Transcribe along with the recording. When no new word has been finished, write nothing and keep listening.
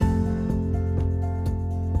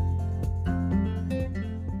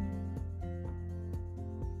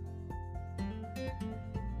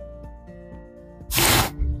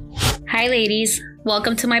Hi, ladies.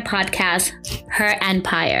 Welcome to my podcast, Her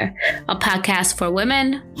Empire, a podcast for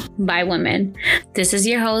women by women. This is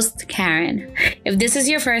your host, Karen. If this is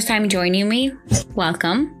your first time joining me,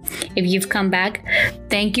 welcome. If you've come back,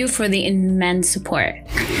 thank you for the immense support.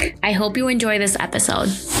 I hope you enjoy this episode.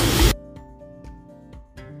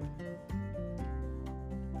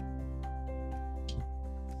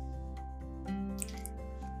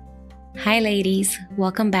 Hi, ladies.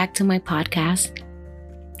 Welcome back to my podcast.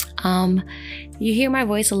 You hear my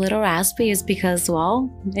voice a little raspy is because,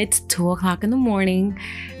 well, it's 2 o'clock in the morning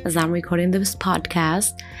as I'm recording this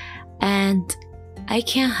podcast, and I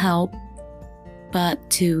can't help but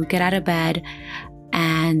to get out of bed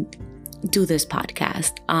and do this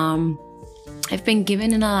podcast. I've been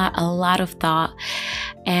given a lot of thought,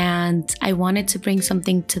 and I wanted to bring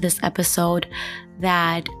something to this episode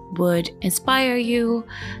that would inspire you,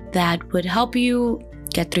 that would help you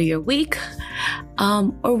get through your week,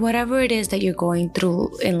 or whatever it is that you're going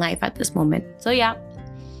through in life at this moment. So yeah,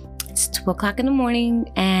 it's 2 o'clock in the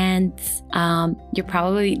morning, and you're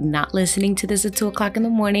probably not listening to this at 2 o'clock in the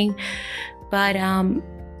morning, but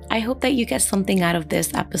I hope that you get something out of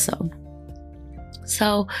this episode.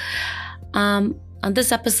 So on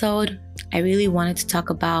this episode, I really wanted to talk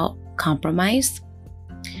about compromise,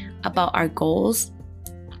 about our goals,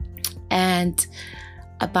 and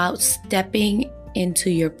about stepping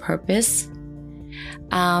into your purpose.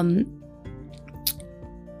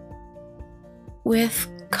 With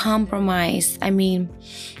compromise, let me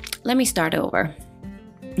start over.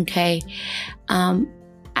 Okay.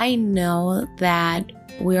 I know that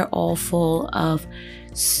we're all full of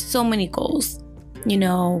so many goals,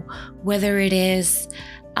 whether it is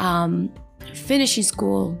finishing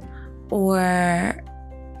school or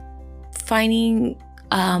finding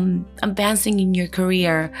advancing in your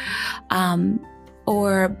career,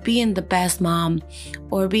 or being the best mom,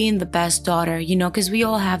 or being the best daughter, because we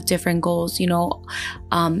all have different goals.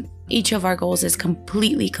 Each of our goals is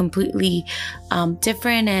completely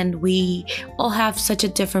different, and we all have such a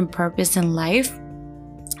different purpose in life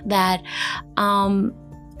that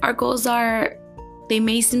our goals they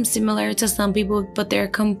may seem similar to some people, but they're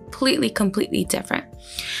completely different.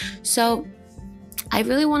 So I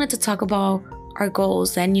really wanted to talk about our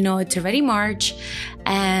goals, and it's already March,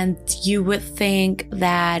 and you would think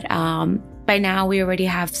that by now we already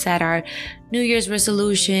have set our New Year's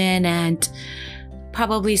resolution, and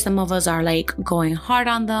probably some of us are like going hard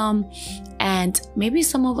on them, and maybe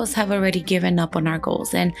some of us have already given up on our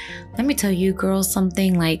goals. And let me tell you girls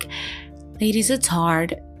something, like, ladies, it's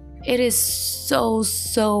hard. It is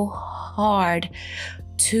so hard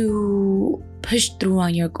to push through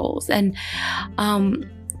on your goals. And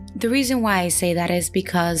the reason why I say that is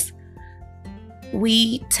because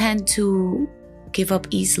we tend to give up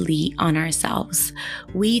easily on ourselves.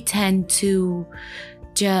 We tend to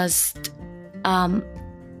just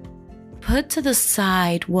put to the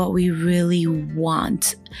side what we really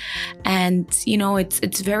want. And,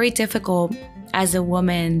 it's very difficult as a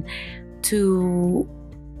woman to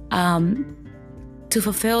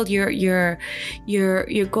fulfill your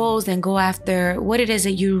goals and go after what it is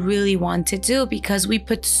that you really want to do, because we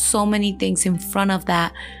put so many things in front of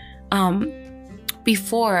that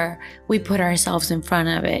before we put ourselves in front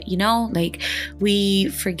of it. Like, we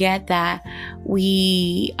forget that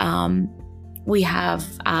we have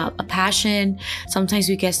a passion. Sometimes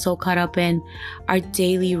we get so caught up in our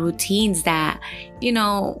daily routines that,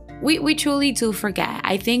 we truly do forget.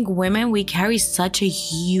 I think women, we carry such a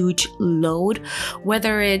huge load,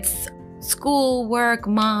 whether it's school, work,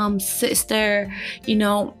 mom, sister,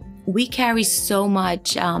 we carry so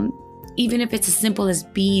much, even if it's as simple as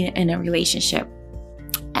being in a relationship.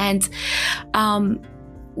 And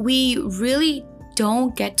we really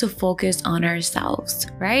don't get to focus on ourselves,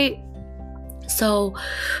 right? So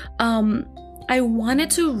I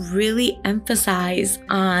wanted to really emphasize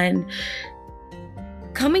on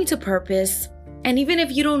coming to purpose. And even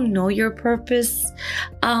if you don't know your purpose,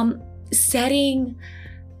 setting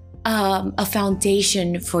a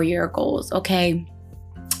foundation for your goals. Okay,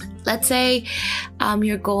 let's say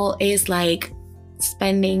your goal is like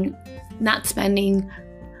not spending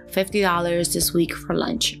 $50 this week for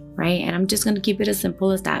lunch, right? And I'm just gonna keep it as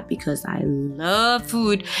simple as that because I love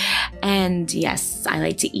food, and yes, I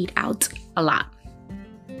like to eat out a lot.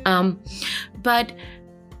 But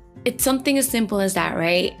it's something as simple as that,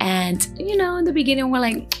 right? And in the beginning we're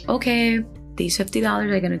like, okay, these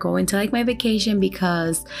 $50 are gonna go into like my vacation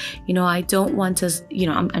because I don't want to,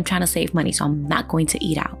 I'm trying to save money, so I'm not going to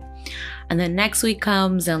eat out. And then next week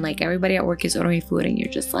comes and like everybody at work is ordering food and you're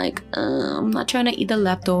just like, I'm not trying to eat the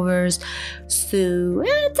leftovers, so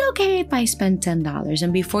it's okay if I spend $10.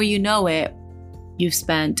 And before you know it, you've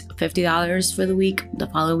spent $50 for the week. The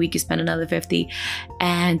following week you spend another $50,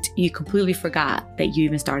 and you completely forgot that you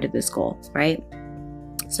even started this goal, right?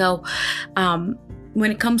 So when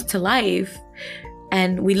it comes to life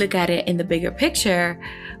and we look at it in the bigger picture,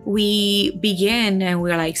 we begin and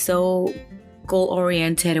we're like so goal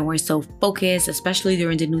oriented and we're so focused, especially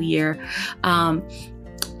during the new year. And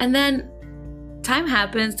then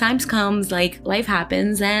times comes, like life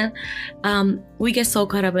happens, and we get so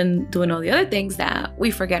caught up in doing all the other things that we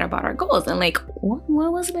forget about our goals. And like, what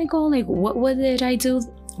was my goal? Like, what did I do?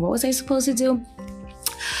 What was I supposed to do?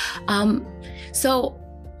 So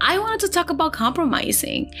I wanted to talk about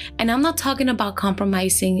compromising, and I'm not talking about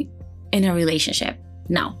compromising in a relationship.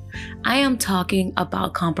 No, I am talking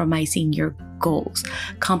about compromising your goals,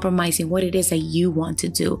 compromising what it is that you want to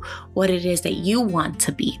do, what it is that you want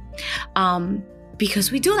to be.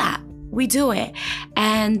 Because we do that. We do it.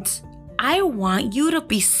 And I want you to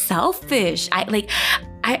be selfish.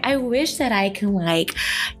 I wish that I can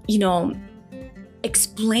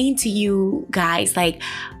explain to you guys like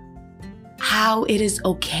how it is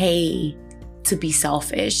okay to be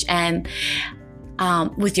selfish and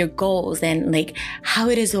with your goals, and like how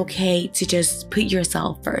it is okay to just put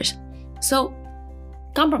yourself first. So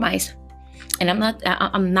compromise. And I'm not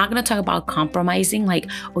going to talk about compromising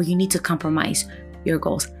like, oh, you need to compromise your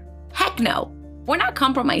goals. Heck no. We're not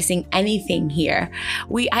compromising anything here.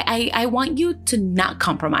 I want you to not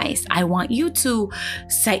compromise. I want you to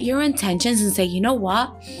set your intentions and say, you know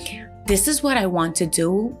what? This is what I want to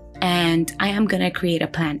do. And I am going to create a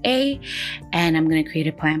plan A, and I'm going to create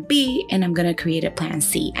a plan B, and I'm going to create a plan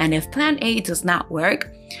C. And if plan A does not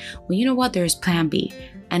work, well, you know what? There's plan B.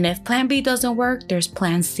 And if plan B doesn't work, there's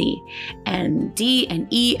plan C and D and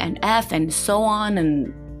E and F and so on.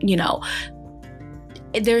 And,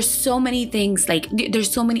 there's so many things, like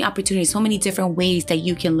there's so many opportunities, so many different ways that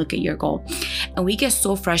you can look at your goal. And we get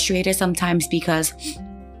so frustrated sometimes because,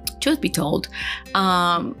 truth be told,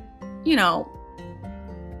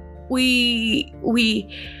 we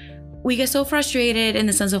get so frustrated in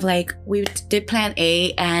the sense of like, we did plan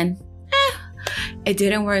A and it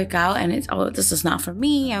didn't work out, and it's, oh, this is not for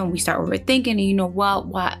me. And we start overthinking, and you know what,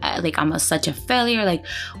 like I'm such a failure. Like,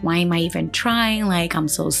 why am I even trying? Like, I'm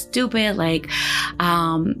so stupid. Like,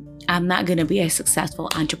 I'm not going to be a successful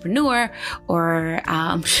entrepreneur, or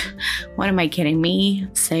what am I kidding me?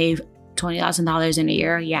 Save $20,000 in a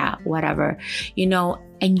year. Yeah, whatever,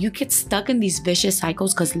 and you get stuck in these vicious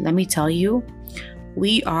cycles. Cause let me tell you,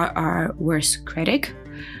 we are our worst critic.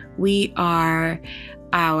 We are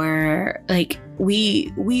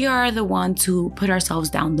we are the ones who put ourselves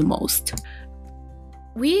down the most.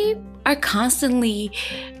 We are constantly,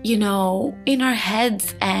 in our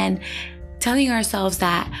heads and telling ourselves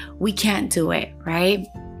that we can't do it, right?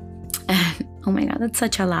 And oh my God, that's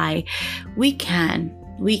such a lie. We can.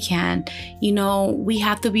 We have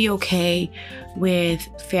to be okay with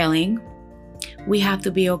failing. We have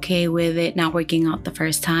to be okay with it not working out the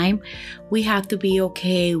first time. We have to be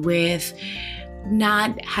okay with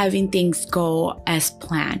not having things go as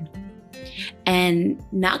planned, and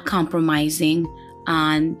not compromising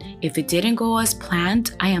on if it didn't go as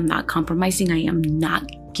planned. I am not compromising. I am not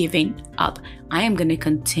giving up. I am going to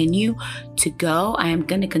continue to go. I am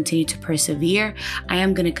going to continue to persevere. I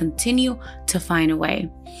am going to continue to find a way.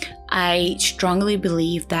 I strongly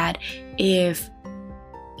believe that if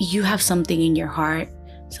you have something in your heart,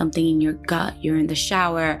 something in your gut, you're in the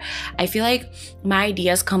shower, I feel like my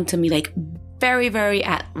ideas come to me like very, very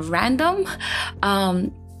at random.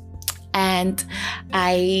 And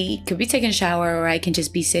I could be taking a shower, or I can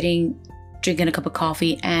just be sitting, drinking a cup of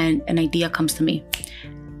coffee, and an idea comes to me.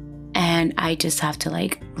 And I just have to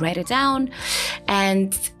like write it down.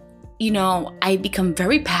 And, I become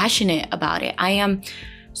very passionate about it. I'm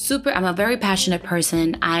a very passionate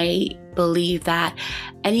person. I believe that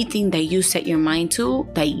anything that you set your mind to,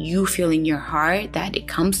 that you feel in your heart, that it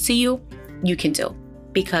comes to you, you can do.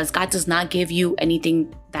 Because God does not give you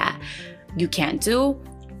anything that you can't do.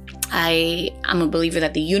 I'm a believer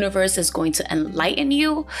that the universe is going to enlighten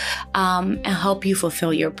you and help you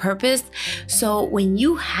fulfill your purpose. So when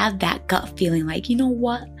you have that gut feeling like, you know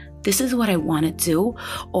what, this is what I want to do,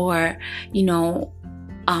 or,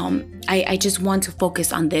 I just want to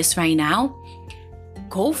focus on this right now,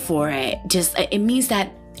 go for it. It means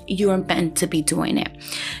that you're meant to be doing it.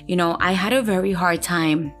 I had a very hard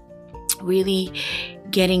time really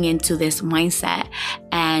getting into this mindset,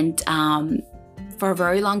 and for a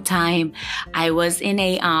very long time I was in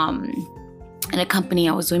a in a company.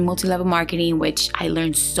 I was doing multi-level marketing, which I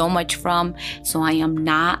learned so much from. So I am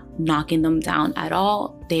not knocking them down at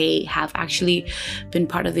all. They have actually been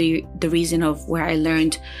part of the reason of where I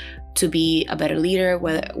learned to be a better leader,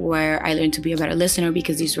 where I learned to be a better listener,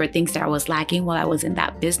 because these were things that I was lacking while I was in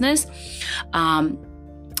that business.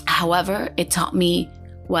 However, it taught me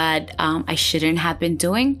what I shouldn't have been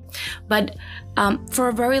doing. But for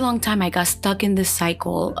a very long time, I got stuck in this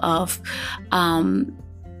cycle of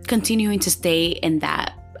continuing to stay in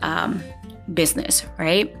that business,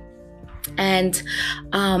 right? And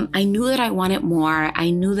I knew that I wanted more.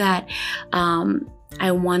 I knew that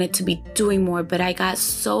I wanted to be doing more, but I got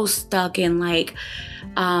so stuck in like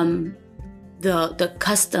the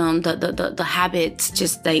custom, the habits,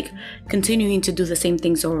 just like continuing to do the same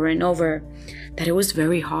things over and over, that it was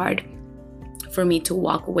very hard for me to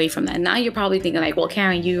walk away from that. Now you're probably thinking like, well,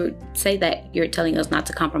 Karen, you say that you're telling us not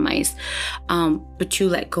to compromise, but you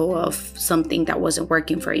let go of something that wasn't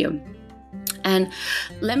working for you. And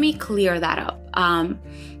let me clear that up.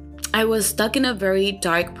 I was stuck in a very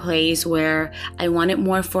dark place where I wanted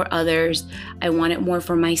more for others. I wanted more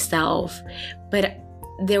for myself. But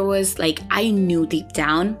there was like, I knew deep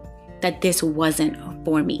down that this wasn't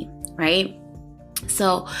for me, right?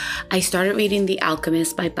 So I started reading The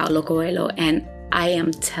Alchemist by Paulo Coelho, and I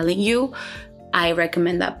am telling you, I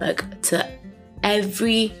recommend that book to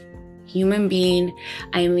every human being.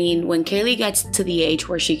 I mean, when Kaylee gets to the age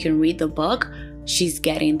where she can read the book, she's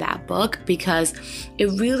getting that book, because it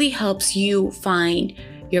really helps you find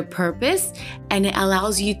your purpose, and it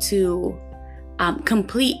allows you to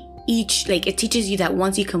complete each, like it teaches you that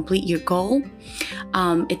once you complete your goal,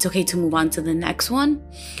 it's okay to move on to the next one.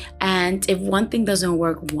 And if one thing doesn't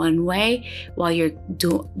work one way while you're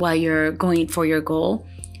going for your goal,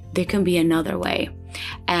 there can be another way.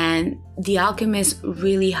 And The Alchemist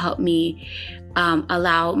really helped me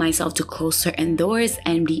allow myself to close certain doors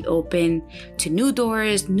and be open to new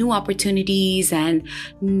doors, new opportunities, and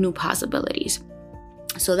new possibilities.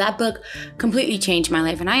 So that book completely changed my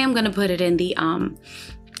life, and I am going to put it in the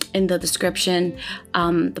description,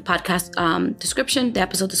 the podcast description, the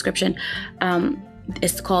episode description.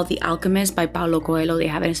 It's called The Alchemist by Paulo Coelho. They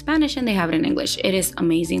have it in Spanish and they have it in English. It is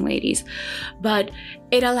amazing, ladies. But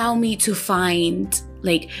it allowed me to find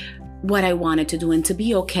like what I wanted to do and to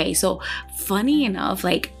be okay. So funny enough,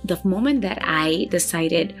 like the moment that I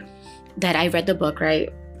decided that I read the book, right?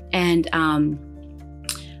 And I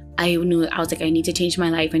was like, I need to change my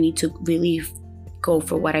life. I need to really go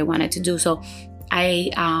for what I wanted to do. So I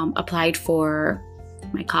applied for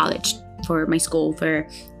my college, for my school, for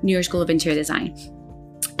New York School of Interior Design.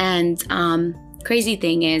 And crazy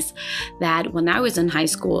thing is that when I was in high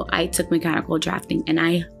school, I took mechanical drafting and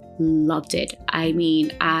I loved it. I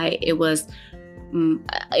mean, it was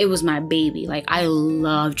my baby. Like, I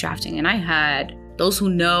love drafting. And I had, those who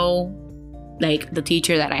know, like the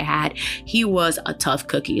teacher that I had, he was a tough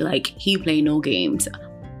cookie. Like, he played no games.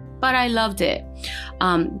 But I loved it.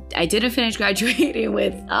 I didn't finish graduating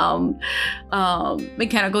with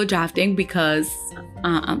mechanical drafting because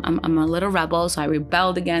I'm a little rebel. So I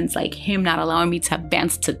rebelled against like him not allowing me to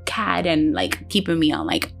advance to CAD and like keeping me on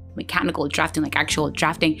like mechanical drafting, like actual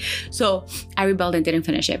drafting. So I rebelled and didn't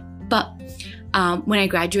finish it. But when I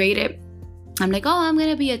graduated, I'm like, oh, I'm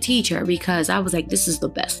gonna be a teacher, because I was like, this is the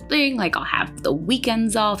best thing. Like, I'll have the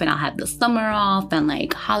weekends off and I'll have the summer off and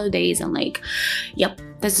like holidays, and like, yep,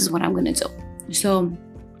 this is what I'm gonna do. So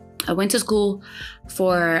I went to school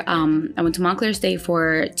for, I went to Montclair State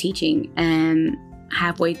for teaching, and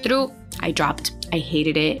halfway through, I dropped. I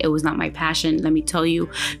hated it. It was not my passion. Let me tell you,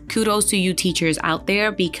 kudos to you teachers out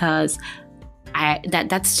there, because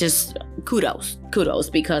that's just kudos,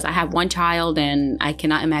 because I have one child and I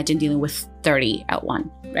cannot imagine dealing with 30 at one,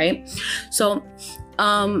 right? So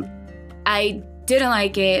I didn't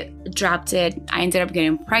like it, dropped it. I ended up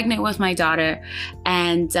getting pregnant with my daughter,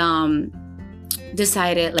 and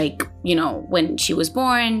decided, like, you know, when she was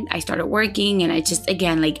born, I started working, and I just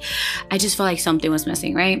felt like something was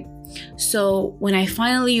missing, right? So when I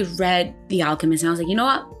finally read The Alchemist, and I was like, you know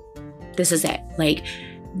what? This is it. Like,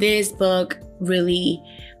 this book really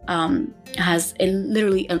it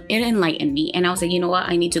enlightened me. And I was like, you know what?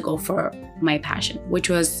 I need to go for my passion, which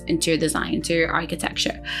was interior design, interior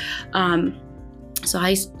architecture. So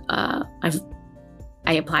I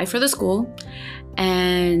applied for the school,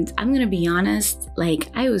 and I'm gonna be honest, like,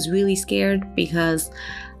 I was really scared because,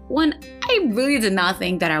 one, I really did not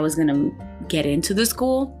think that I was gonna get into the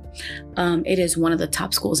school. It is one of the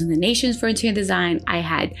top schools in the nation for interior design. I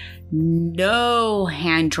had no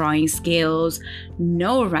hand drawing skills,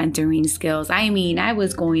 no rendering skills. I mean, I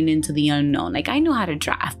was going into the unknown. Like, I knew how to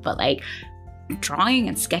draft, but like, drawing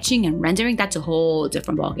and sketching and rendering, that's a whole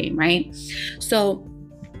different ballgame, right? So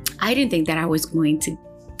I didn't think that I was going to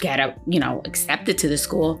get accepted to the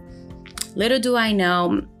school. Little do I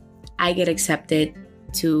know, I get accepted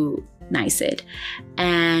to NYSID.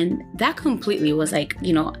 And that completely was like,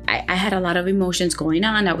 I had a lot of emotions going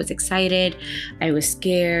on. I was excited. I was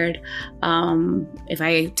scared. If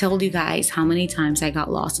I told you guys how many times I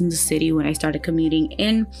got lost in the city when I started commuting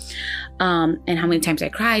in, and how many times I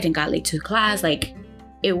cried and got late to class, like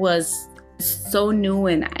it was so new.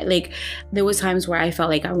 And there was times where I felt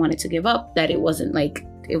like I wanted to give up, that it wasn't like,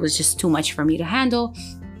 it was just too much for me to handle.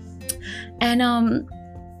 And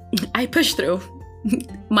I pushed through.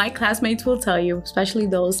 My classmates will tell you, especially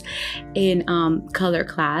those in color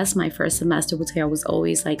class, my first semester would say I was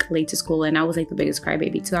always like late to school, and I was like the biggest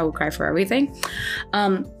crybaby too. I would cry for everything.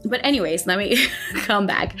 But anyways, let me come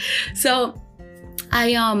back. So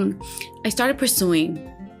I started pursuing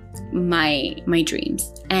my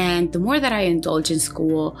dreams, and the more that I indulged in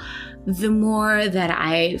school, the more that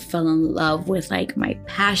I fell in love with like my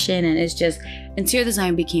passion, and interior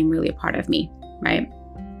design became really a part of me, right?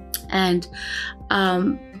 And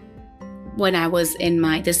when I was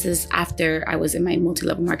this is after I was in my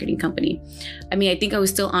multi-level marketing company. I mean, I think I was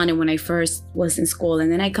still on it when I first was in school,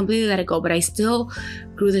 and then I completely let it go, but I still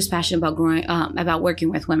grew this passion about working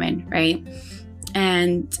with women, right?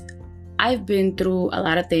 And I've been through a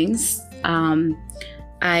lot of things.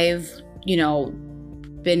 I've,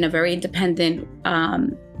 been a very independent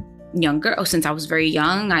young girl. Since I was very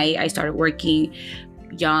young, I started working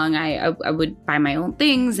young. I would buy my own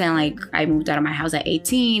things, and like I moved out of my house at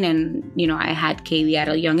 18, and I had Kaylee at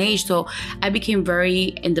a young age, so I became very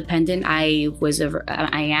independent. I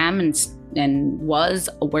am and was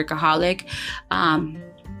a workaholic,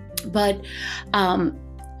 but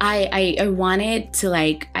I wanted to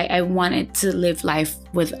I wanted to live life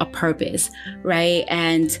with a purpose, right?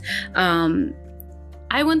 And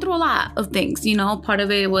I went through a lot of things, part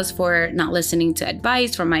of it was for not listening to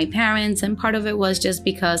advice from my parents, and part of it was just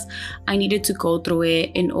because I needed to go through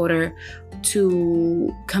it in order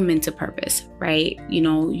to come into purpose, right?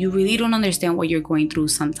 You really don't understand what you're going through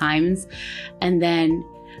sometimes. And then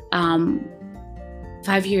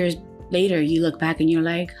 5 years later, you look back and you're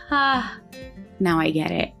like, now I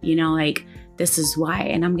get it, like this is why.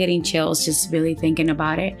 And I'm getting chills just really thinking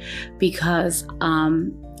about it, because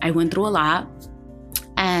I went through a lot.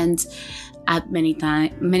 And at many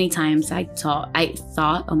times I thought,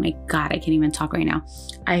 oh my God, I can't even talk right now.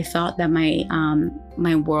 I thought that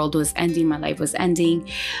my world was ending, my life was ending.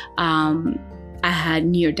 I had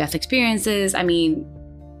near-death experiences. I mean,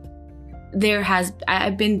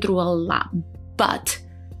 I've been through a lot, but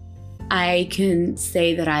I can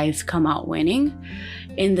say that I've come out winning,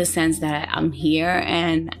 in the sense that I'm here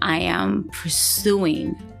and I am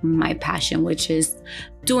pursuing my passion, which is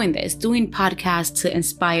doing podcasts to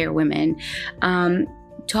inspire women,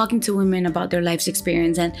 talking to women about their life's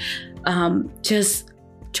experience, and just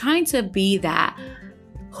trying to be that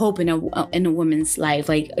hope in a woman's life,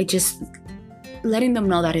 like just letting them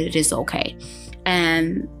know that it is okay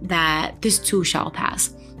and that this too shall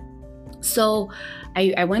pass. So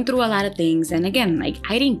I went through a lot of things, and again, like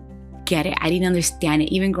I didn't get it. I didn't understand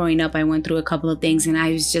it. Even growing up, I went through a couple of things, and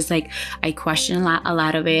I was just like, I questioned a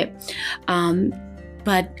lot of it.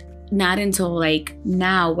 But not until like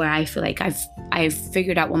now, where I feel like I've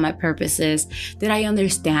figured out what my purpose is, did I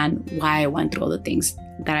understand why I went through all the things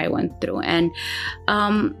that I went through. And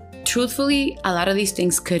truthfully, a lot of these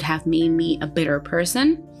things could have made me a bitter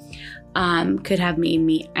person, could have made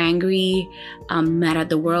me angry, mad at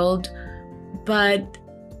the world. But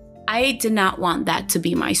I did not want that to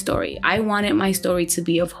be my story. I wanted my story to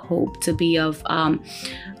be of hope, to be of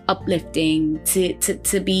uplifting,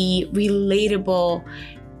 to be relatable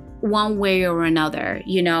one way or another,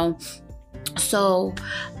 So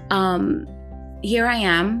here I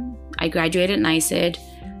am. I graduated NYSID.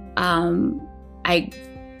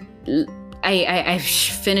 I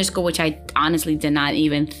finished school, which I honestly did not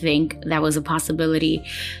even think that was a possibility.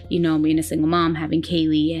 Being a single mom, having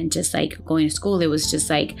Kaylee, and just like going to school, it was just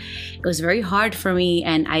like, it was very hard for me,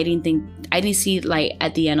 and I didn't see light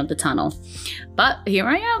at the end of the tunnel. But here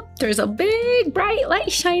I am. There's a big bright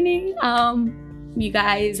light shining. You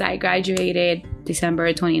guys, I graduated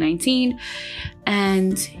December 2019,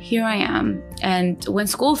 and here I am. And when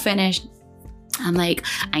school finished, I'm like,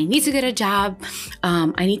 I need to get a job.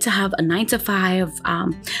 I need to have a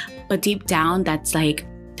 9-to-5. But deep down, that's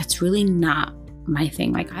really not my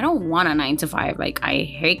thing. Like, I don't want a 9-to-5. Like, I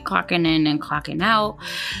hate clocking in and clocking out.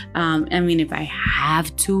 I mean, if I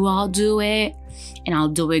have to, I'll do it, and I'll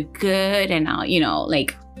do it good, and I'll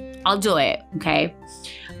do it. Okay.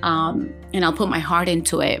 and I'll put my heart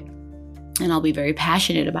into it, and I'll be very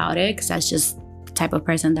passionate about it because that's just the type of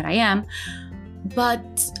person that I am.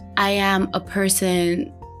 But I am a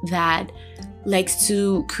person that likes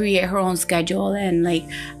to create her own schedule, and like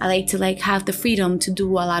I like to like have the freedom to do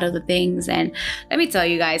a lot of the things. And let me tell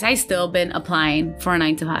you guys, I still been applying for a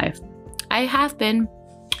 9-to-5. I have been,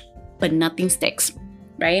 but nothing sticks,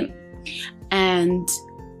 right? And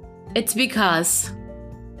it's because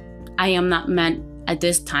I am not meant at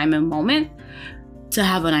this time and moment to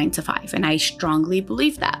have a 9-to-5. And I strongly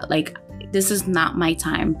believe that. Like, this is not my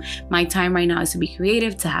time. My time right now is to be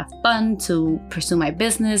creative, to have fun, to pursue my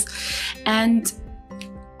business. And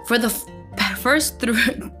for the first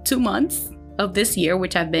 2 months of this year,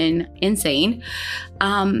 which have been insane,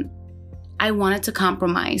 I wanted to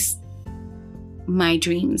compromise my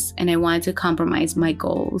dreams, and I wanted to compromise my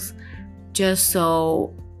goals just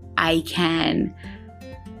so I can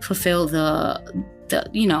fulfill the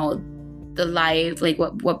life, like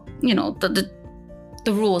what you know,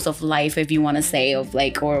 the rules of life, if you want to say, of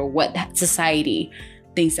like, or what society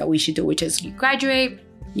thinks that we should do, which is you graduate,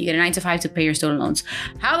 you get a 9-to-5 to pay your student loans.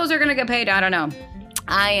 How those are gonna get paid, I don't know.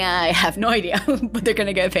 I have no idea, but they're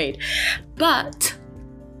gonna get paid. But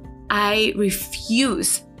I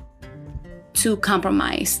refuse to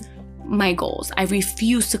compromise my goals. I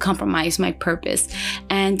refuse to compromise my purpose,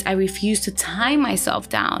 and I refuse to tie myself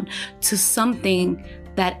down to something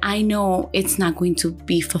that I know it's not going to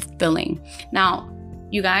be fulfilling. Now,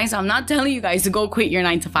 you guys, I'm not telling you guys to go quit your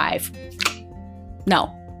 9-to-5.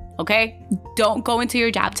 No, okay? Don't go into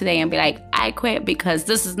your job today and be like, I quit because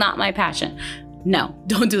this is not my passion. No,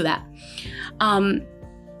 don't do that.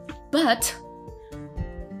 But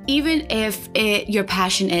even if your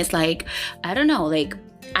passion is like, I don't know, like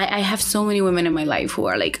I have so many women in my life who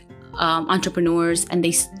are like entrepreneurs, and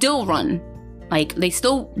they still run, like they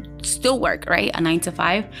still work, right? A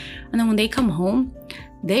 9-to-5. And then when they come home,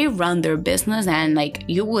 they run their business, and like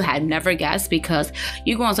you would have never guessed, because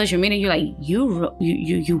you go on social media, you're like, you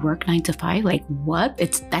work 9-to-5? Like what?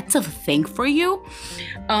 That's a thing for you?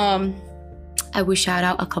 I would shout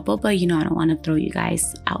out a couple, but I don't want to throw you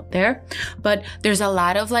guys out there. But there's a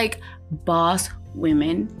lot of like boss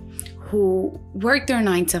women who work their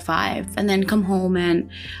 9-to-5 and then come home and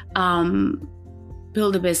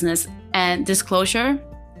build a business. And disclosure,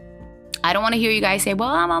 I don't want to hear you guys say, well,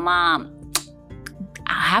 I'm a mom.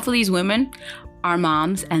 Half of these women are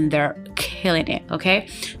moms, and they're killing it, okay?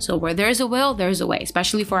 So where there's a will, there's a way,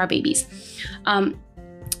 especially for our babies.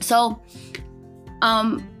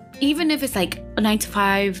 Even if it's like a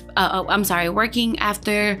 9-to-5, working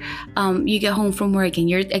after you get home from work and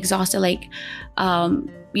you're exhausted, like,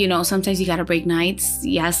 sometimes you gotta break nights.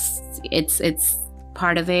 Yes, it's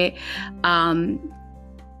part of it.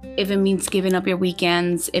 If it means giving up your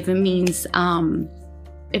weekends, if it means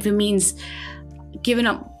giving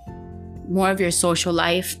up more of your social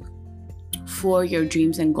life for your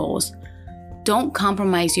dreams and goals, don't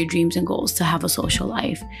compromise your dreams and goals to have a social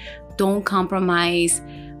life. Don't compromise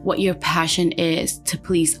what your passion is to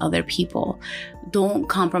please other people. Don't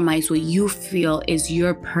compromise what you feel is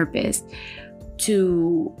your purpose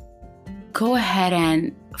to go ahead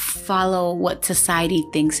and follow what society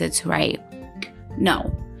thinks it's right.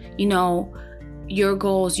 No, your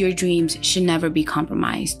goals, your dreams should never be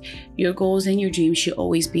compromised. Your goals and your dreams should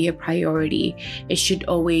always be a priority. It should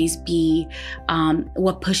always be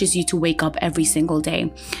what pushes you to wake up every single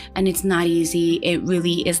day. And it's not easy. It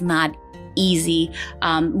really is not easy.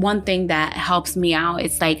 One thing that helps me out,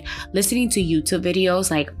 it's like listening to YouTube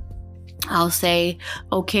videos. Like I'll say,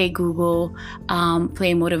 okay, Google,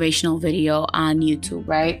 play a motivational video on YouTube,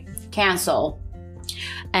 right? Cancel.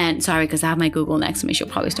 And sorry, because I have my Google next to me. She'll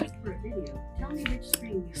probably start.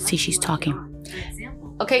 See, she's talking.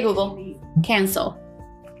 Okay, Google, cancel.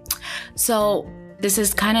 So this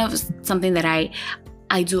is kind of something that I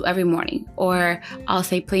do every morning. Or I'll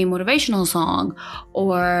say play a motivational song.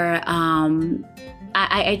 Or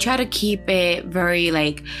I try to keep it very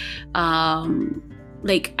like I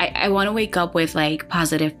want to wake up with like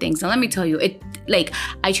positive things. And let me tell you,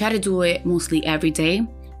 I try to do it mostly every day.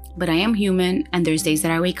 But I am human, and there's days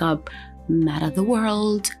that I wake up mad at the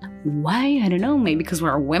world. Why? I don't know. Maybe because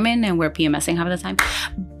we're women and we're PMSing half the time.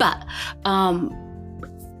 But,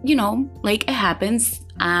 it happens.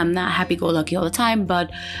 I'm not happy-go-lucky all the time.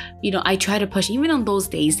 But, I try to push. Even on those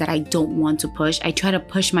days that I don't want to push, I try to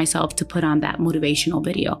push myself to put on that motivational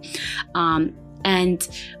video. And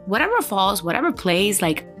whatever falls, whatever plays,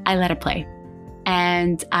 like, I let it play.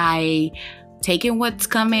 And I take in what's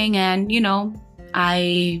coming, and,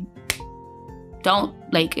 I don't,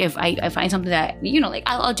 like, if I find something that,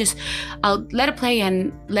 I'll let it play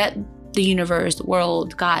and let the universe, the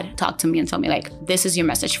world, God talk to me and tell me like, this is your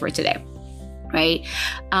message for today, right?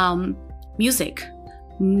 Music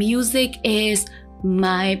is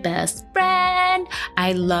my best friend.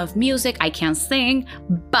 I love music. I can't sing,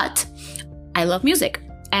 but I love music.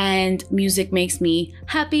 And music makes me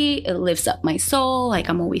happy. It lifts up my soul. Like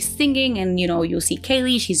I'm always singing, and you'll see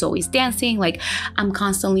Kaylee, she's always dancing. Like I'm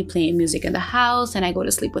constantly playing music in the house, and I go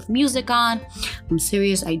to sleep with music on. I'm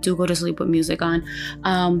serious. I do go to sleep with music on.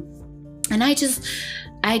 And I just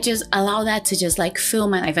allow that to just like fill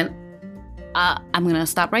my life. And I'm gonna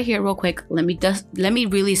stop right here real quick. Let me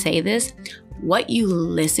really say this. What you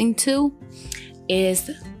listen to is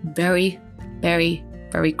very, very,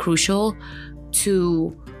 very crucial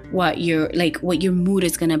to what your mood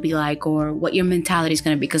is gonna be like, or what your mentality is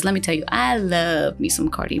gonna be. Because let me tell you, I love me some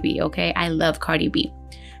Cardi B, okay? I love Cardi B.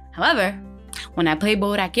 However, when I play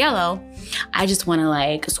Bodak Yellow, I just wanna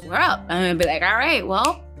like swear up. I'm gonna be like, all right,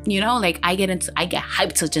 well, like I get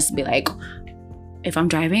hyped to just be like, if I'm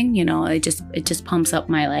driving, it just pumps up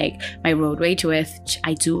my road rage, which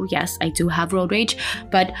I do. Yes, I do have road rage,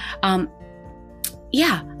 but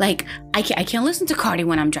yeah, like I can't listen to Cardi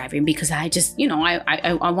when I'm driving, because I just,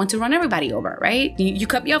 I want to run everybody over, right? You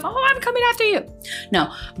cut me off. Oh, I'm coming after you.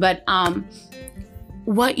 No, but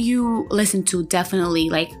what you listen to definitely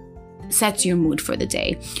like sets your mood for the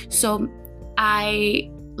day. So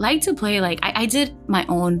I like to play, like I did my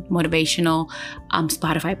own motivational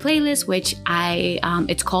Spotify playlist, which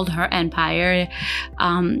it's called Her Empire,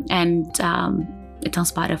 and it's on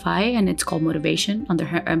Spotify, and it's called Motivation under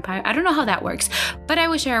Her Empire. I don't know how that works, but I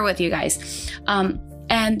will share it with you guys.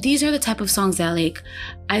 And these are the type of songs that like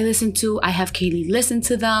I listen to. I have Kaylee listen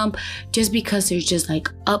to them just because they're just like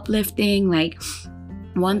uplifting. Like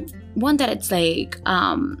one that it's like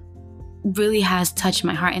really has touched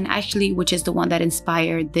my heart, and actually, which is the one that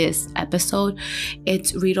inspired this episode,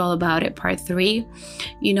 it's Read All About It Part 3.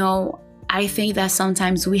 I think that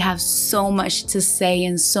sometimes we have so much to say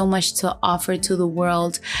and so much to offer to the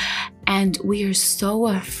world, and we are so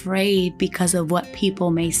afraid because of what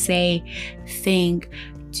people may say, think,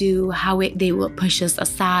 do, how they will push us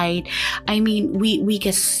aside. I mean, we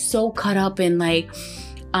get so caught up in like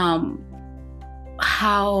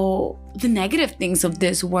how the negative things of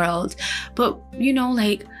this world. But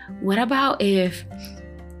like, what about if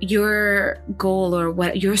your goal or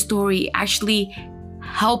what your story actually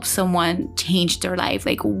help someone change their life?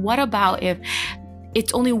 Like, what about if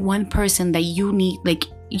it's only one person that you need? Like,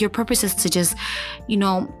 your purpose is to just,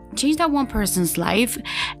 change that one person's life.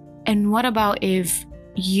 And what about if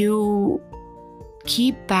you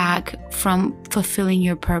keep back from fulfilling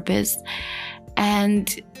your purpose,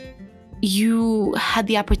 and you had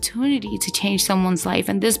the opportunity to change someone's life,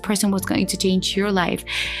 and this person was going to change your life,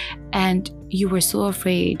 and you were so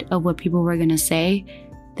afraid of what people were going to say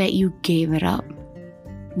that you gave it up?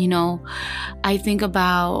 I think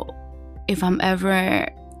about if I'm ever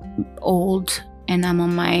old and I'm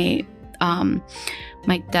on my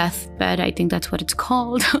deathbed, I think that's what it's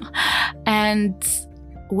called. And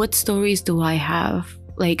what stories do I have?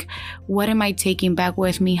 Like, what am I taking back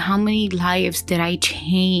with me? How many lives did I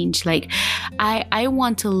change? Like, I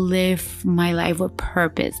want to live my life with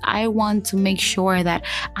purpose. I want to make sure that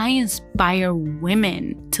I inspire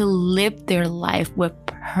women to live their life with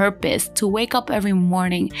purpose, to wake up every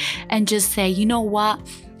morning and just say, you know what?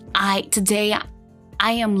 Today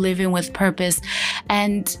I am living with purpose.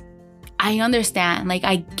 And I understand, like,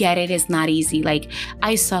 I get it. It's not easy. Like,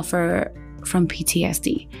 I suffer from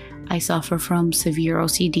PTSD. I suffer from severe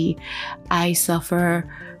OCD. I suffer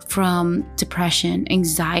from depression,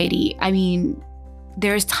 anxiety. I mean,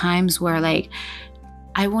 there's times where like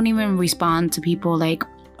I won't even respond to people. Like,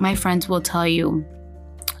 my friends will tell you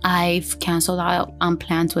I've canceled out on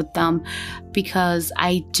plans with them because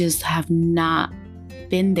I just have not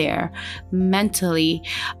been there mentally.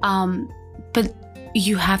 But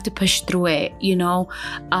you have to push through it,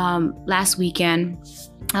 Last weekend,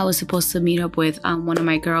 I was supposed to meet up with one of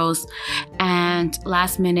my girls, and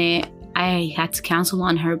last minute I had to cancel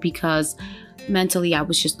on her because mentally I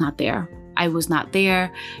was just not there. I was not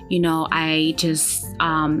there. I just,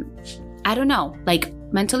 I don't know, like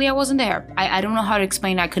mentally I wasn't there. I don't know how to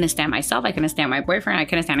explain it. I couldn't stand myself. I couldn't stand my boyfriend. I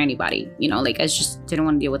couldn't stand anybody, like I just didn't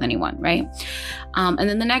want to deal with anyone, right? And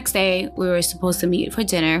then the next day we were supposed to meet for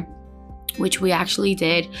dinner, which we actually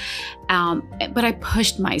did. But I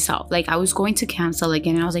pushed myself. Like, I was going to cancel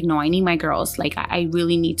again, and I was like, no, I need my girls. Like, I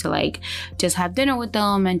really need to like just have dinner with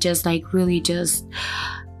them and just like really just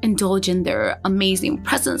indulge in their amazing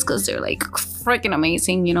presence, because they're like freaking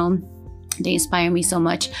amazing, They inspire me so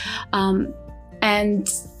much. And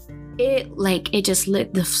it just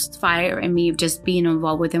lit the fire in me of just being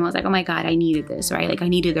involved with them. I was like, oh my God, I needed this, right? Like I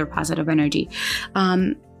needed their positive energy.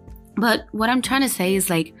 But what I'm trying to say is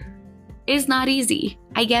like, it's not easy.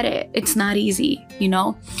 I get it. It's not easy, you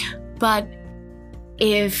know? But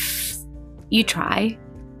if you try,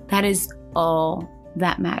 that is all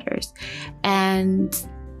that matters. And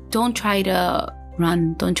don't try to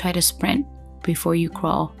run. Don't try to sprint before you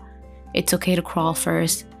crawl. It's okay to crawl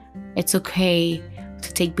first. It's okay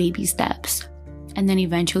to take baby steps. And then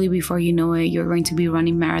eventually, before you know it, you're going to be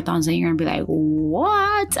running marathons and you're going to be like,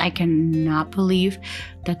 what? I cannot believe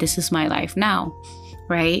that this is my life now,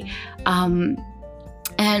 right?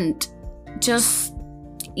 And just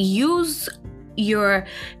use your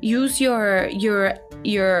gifts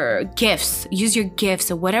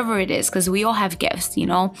or whatever it is, because we all have gifts, you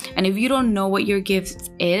know. And if you don't know what your gift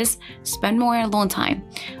is, spend more alone time,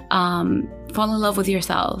 fall in love with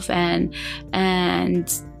yourself, and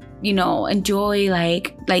you know, enjoy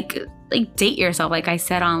like date yourself, like I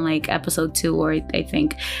said on like episode 2, or I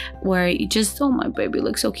think, where you just, oh, my baby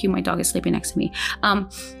looks so cute, my dog is sleeping next to me.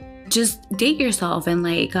 Just date yourself and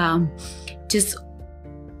like just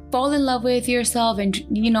fall in love with yourself, and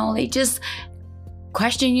you know, like just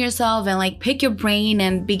question yourself and like pick your brain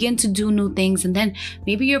and begin to do new things, and then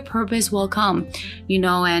maybe your purpose will come, you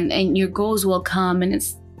know, and your goals will come, and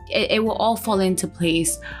it will all fall into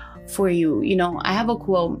place for you. You know, I have a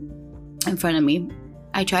quote in front of me.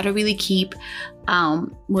 I try to really keep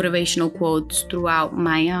motivational quotes throughout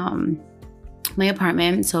my my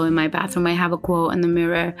apartment. So in my bathroom, I have a quote. In the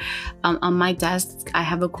mirror, on my desk, I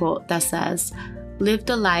have a quote that says, "Live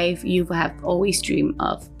the life you have always dreamed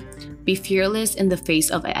of. Be fearless in the face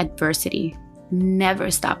of adversity.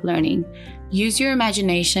 Never stop learning. Use your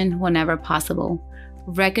imagination whenever possible.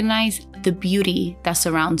 Recognize the beauty that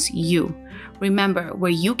surrounds you. Remember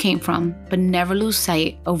where you came from, but never lose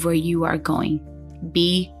sight of where you are going.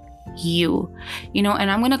 Be you." You know, and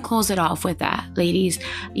I'm going to close it off with that, ladies.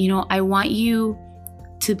 You know, I want you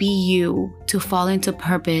to be you, to fall into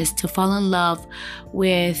purpose, to fall in love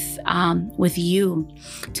with you,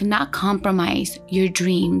 to not compromise your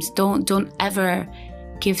dreams. Don't ever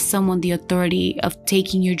give someone the authority of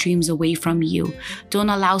taking your dreams away from you. Don't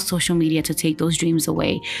allow social media to take those dreams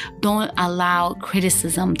away. Don't allow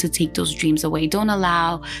criticism to take those dreams away. Don't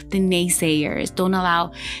allow the naysayers. Don't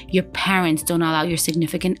allow your parents. Don't allow your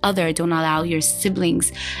significant other. Don't allow your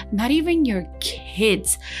siblings, not even your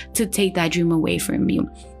kids, to take that dream away from you.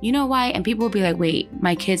 You know why? And people will be like, wait,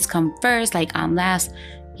 my kids come first, like I'm last.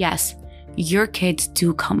 Yes, your kids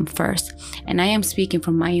do come first. And I am speaking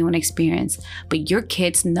from my own experience, but your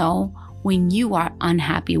kids know when you are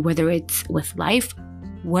unhappy, whether it's with life,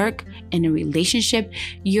 work, in a relationship,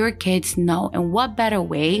 your kids know. And what better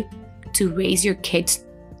way to raise your kids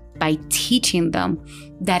by teaching them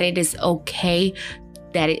that it is okay,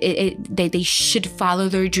 that that they should follow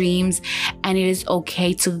their dreams, and it is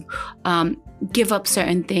okay to give up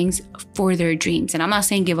certain things for their dreams. And I'm not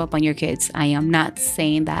saying give up on your kids. I am not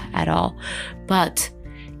saying that at all. But,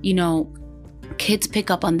 you know, kids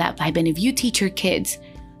pick up on that vibe. And if you teach your kids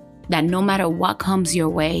that no matter what comes your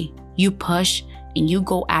way, you push and you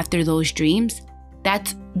go after those dreams,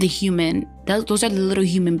 that's the human. Those are the little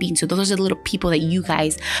human beings. So those are the little people that you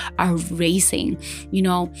guys are raising, you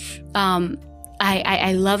know.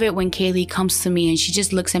 I love it when Kaylee comes to me and she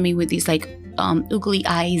just looks at me with these like oogly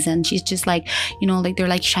eyes, and she's just like, you know, like they're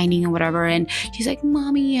like shining or whatever, and she's like,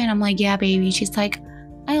 "Mommy," and I'm like, "Yeah, baby." She's like,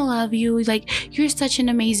 "I love you. Like, you're such an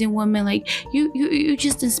amazing woman. Like, you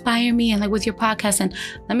just inspire me." And like with your podcast, and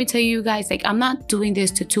let me tell you guys, like, I'm not doing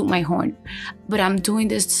this to toot my horn, but I'm doing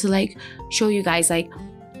this to like show you guys like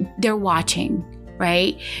they're watching,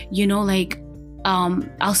 right? You know, like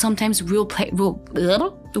I'll sometimes replay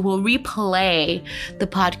the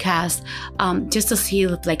podcast just to see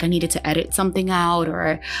if like I needed to edit something out,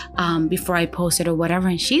 or before I post it or whatever,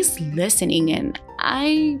 and she's listening, and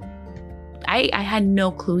I had no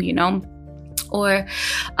clue, you know. Or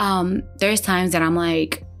there's times that I'm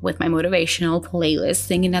like with my motivational playlist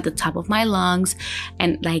singing at the top of my lungs,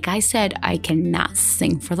 and like I said, I cannot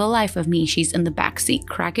sing for the life of me. She's in the backseat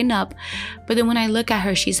cracking up, but then when I look at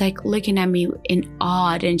her, she's like looking at me in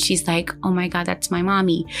awe, and she's like, "Oh my God, that's my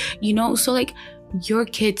mommy," you know. So like your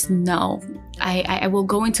kids know. I will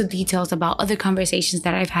go into details about other conversations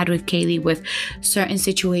that I've had with Kaylee with certain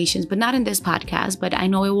situations, but not in this podcast. But I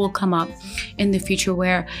know it will come up in the future,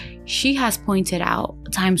 where she has pointed out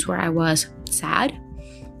times where I was sad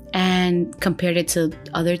and compared it to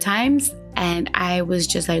other times. And I was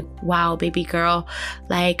just like, wow, baby girl,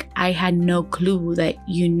 like I had no clue that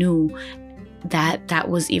you knew that that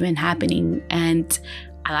was even happening. And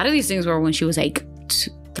a lot of these things were when she was like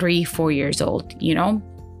 3-4 years old, you know,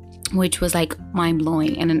 which was like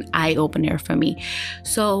mind-blowing and an eye-opener for me.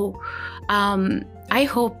 So I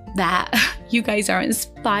hope that you guys are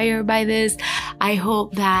inspired by this. I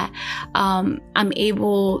hope that I'm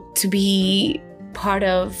able to be part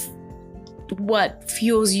of what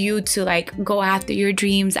fuels you to like go after your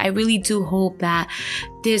dreams. I really do hope that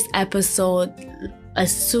this episode,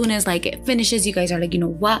 as soon as like it finishes, you guys are like, you know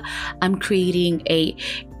what, I'm creating a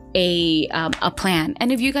plan.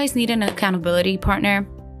 And if you guys need an accountability partner,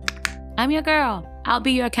 I'm your girl. I'll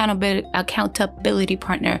be your accountability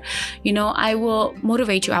partner. You know, I will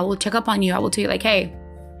motivate you. I will check up on you. I will tell you like, hey,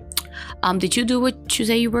 did you do what you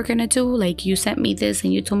say you were gonna do? Like, you sent me this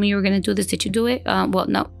and you told me you were gonna do this. Did you do it? Well,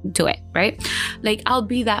 no, do it, right? Like, I'll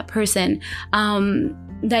be that person.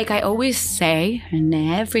 Like I always say, and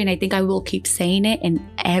I think I will keep saying it in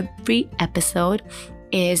every episode,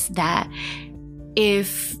 is that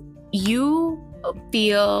if you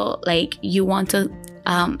feel like you want to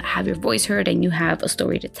have your voice heard and you have a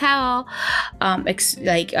story to tell,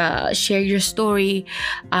 share your story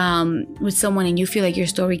with someone, and you feel like your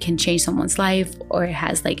story can change someone's life, or it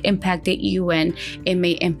has like impacted you and it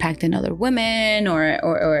may impact another women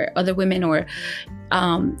or other women, or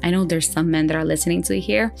I know there's some men that are listening to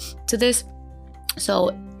this,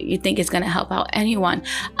 so you think it's gonna help out anyone,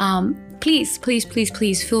 please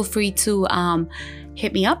feel free to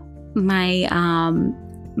hit me up.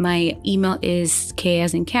 My email is K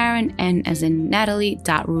as in Karen, N as in Natalie,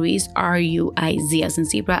 .Ruiz, RUIZ as in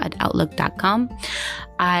zebra, @outlook.com.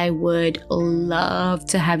 I would love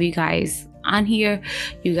to have you guys on here.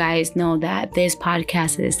 You guys know that this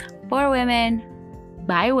podcast is for women,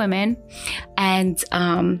 by women, and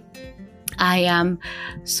I am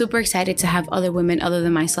super excited to have other women other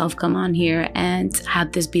than myself come on here and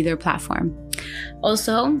have this be their platform.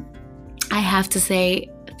 Also, I have to say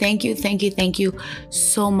thank you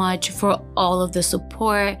so much for all of the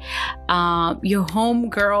support. Your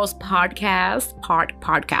Homegirls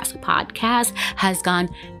podcast has gone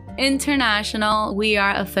international. We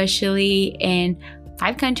are officially in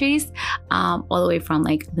 5 countries, all the way from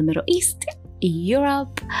like the Middle East,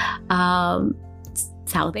 Europe,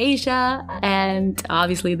 South Asia, and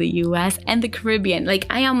obviously the US and the Caribbean. Like,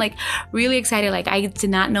 I am like really excited. Like, I did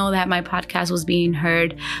not know that my podcast was being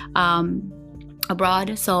heard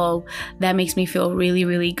abroad, so that makes me feel really,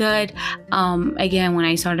 really good. Again, when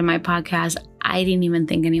I started my podcast, I didn't even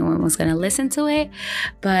think anyone was gonna listen to it,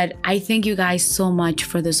 but I thank you guys so much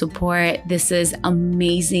for the support. This is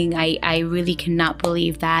amazing. I really cannot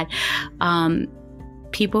believe that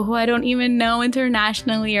people who I don't even know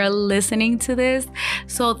internationally are listening to this.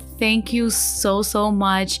 So thank you so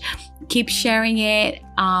much. Keep sharing it.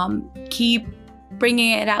 Keep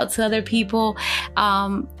bringing it out to other people.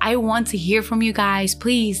 I want to hear from you guys.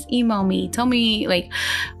 Please email me. Tell me like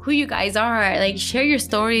who you guys are. Like, share your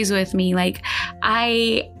stories with me. Like,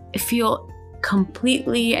 I feel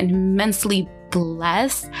completely and immensely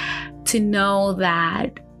blessed to know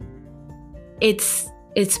that it's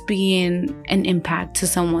being an impact to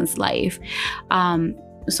someone's life.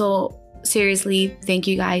 So seriously, thank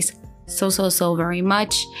you guys so very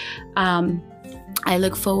much. I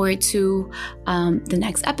look forward to the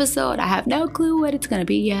next episode. I have no clue what it's gonna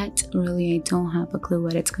be yet. Really, I don't have a clue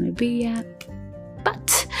what it's gonna be yet,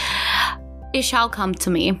 but it shall come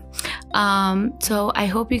to me. So I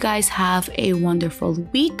hope you guys have a wonderful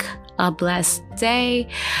week, a blessed day.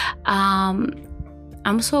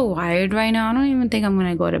 I'm so wired right now. I don't even think I'm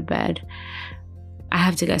gonna go to bed. I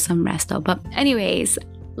have to get some rest though. But anyways,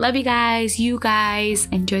 love you guys. You guys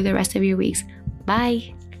enjoy the rest of your weeks.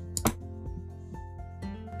 Bye.